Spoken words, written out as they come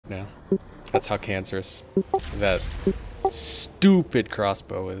now. That's how cancerous that stupid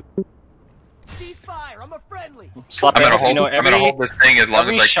crossbow is. Ceasefire, I'm a friendly. Slap I'm it. gonna hold this thing as long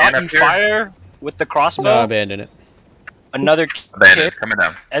as I can up you here. fire with the crossbow. No, abandon it. Another Abandoned, kid coming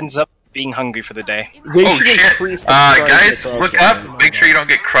down. ends up being hungry for the day. Oh shit! Guys, look up. Make sure you don't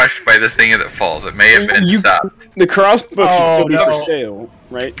get crushed by this thing as it falls. It may have been stopped. The crossbow should still be for sale,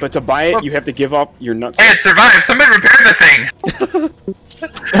 right? But to buy it, you have to give up your nuts. Hey, it survived! Somebody repair the thing!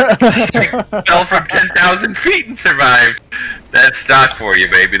 Fell from 10,000 feet and survived. That's stock for you,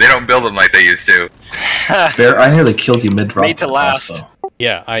 baby. They don't build them like they used to. Bear, I nearly killed you mid-drop. Made to last.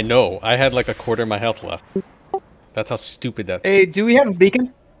 Yeah, I know. I had like a quarter of my health left. That's how stupid that. Hey, do we have a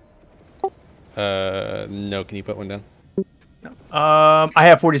beacon? No. Can you put one down? I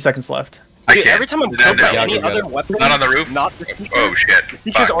have 40 seconds left. Dude, every time I'm killed by any other weapon, not on the roof. Not the Seeker. Oh shit! The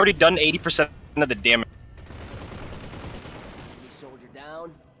Seeker's already done 80% of the damage. Soldier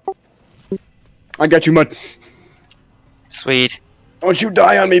down. I got you, mud. Sweet. Don't you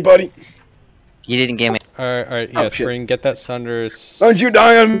die on me, buddy. You didn't get me. Alright, yeah, Spring, get that Sunders. Don't you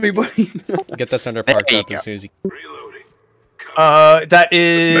die on me, buddy. Get that Sunder parked up as soon as you can. That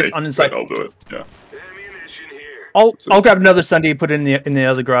is uninsightful. I'll do it. Yeah. I'll grab another Sunday and put it in the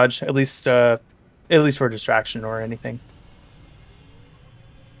other garage, at least for a distraction or anything.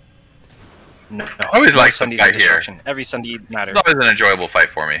 No, I always like some Sunday's fight here. Every Sunday matters. It's always an enjoyable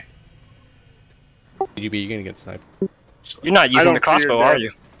fight for me. you're gonna get sniped. You're not using the crossbow, are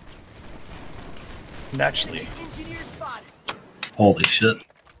you? Naturally. Holy shit.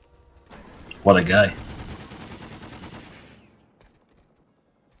 What a guy.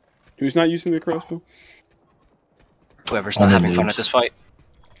 Who's not using the crossbow? Whoever's not having fun at this fight.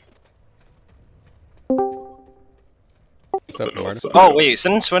 What's up, Marta? Oh wait,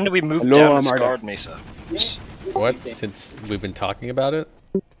 since when did we move down to Scarred Mesa? What? Since we've been talking about it?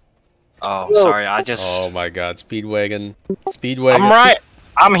 Oh, sorry, I just... Oh my god, Speedwagon. Speedwagon. I'm right!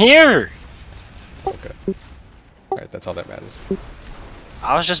 I'm here! Okay. Alright, that's all that matters.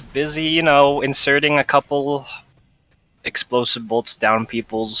 I was just busy, you know, inserting a couple explosive bolts down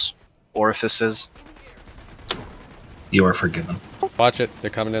people's orifices. You are forgiven. Watch it,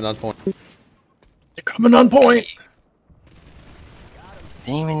 they're coming in on point. They're coming on point!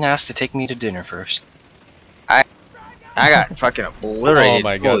 Didn't even ask to take me to dinner first. I got fucking obliterated. Oh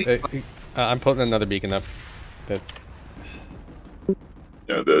my god. I'm putting another beacon up. That...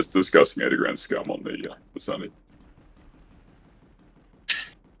 Yeah, there's discussing 80 grand scum on the Sunday.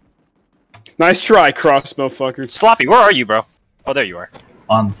 Nice try, crossbow fuckers. Sloppy, where are you, bro? Oh, there you are.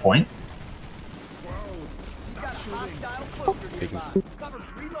 On point.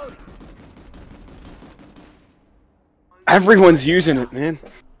 Everyone's using it, man.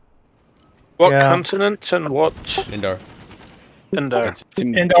 What continent and what? Indar. Indar.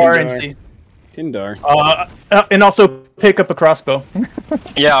 Indar and C. Indar. And also pick up a crossbow.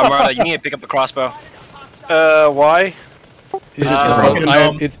 Yeah, Marta, you need to pick up the crossbow. Why?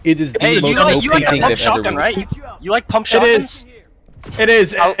 It is the most you like thing pump they've shotgun, ever right? You like pump shotguns? It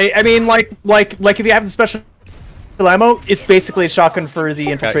is. I mean, like if you have the special ammo, it's basically a shotgun for the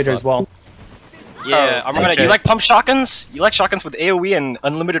infiltrator as well. Yeah, you like pump shotguns? You like shotguns with AoE and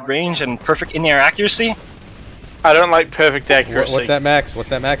unlimited range and perfect in-air accuracy? I don't like perfect accuracy. What's that max? What's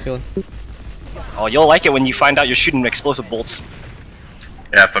that max feeling? Oh, you'll like it when you find out you're shooting explosive bolts.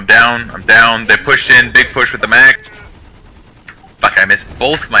 Yeah, if I'm down, I'm down. They pushed in, big push with the max. Fuck, I missed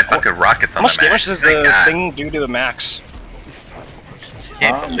both my fucking rockets on the max. How much damage does the thing do to a max?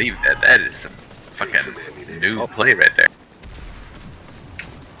 Can't believe that. That is some fucking new play right there.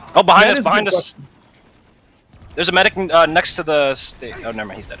 Oh, behind us, behind us. There's a medic next to the oh, never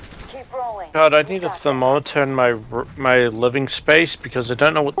mind, he's dead. God, I need a thermometer in my living space because I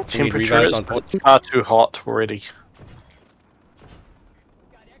don't know what the temperature is, but it's far too hot already.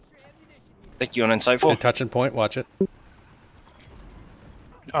 Thank you, on insightful. They're touching point, watch it.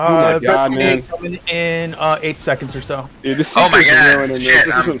 Oh God, man. Coming in 8 seconds or so. Dude, this oh my god, shit,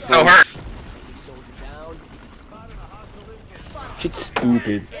 this isn't fun. So hurt. Shit's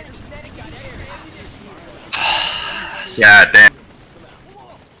stupid. Yeah, damn.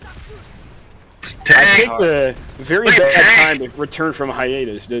 I picked a very bad time to return from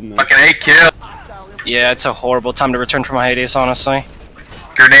hiatus, didn't I? Fucking 8 kill. Yeah, it's a horrible time to return from hiatus, honestly.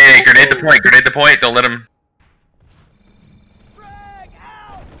 Grenade the point, don't let him.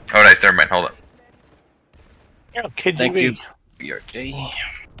 Oh nice, never mind, hold on. Yeah, KGB. Thank you. BRJ.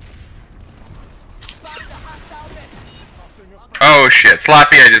 Oh shit,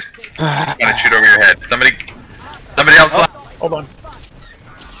 Sloppy, I just gonna shoot over your head. Somebody else. Hold on.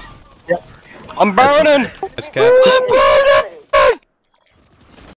 I'm burning! I'm burning!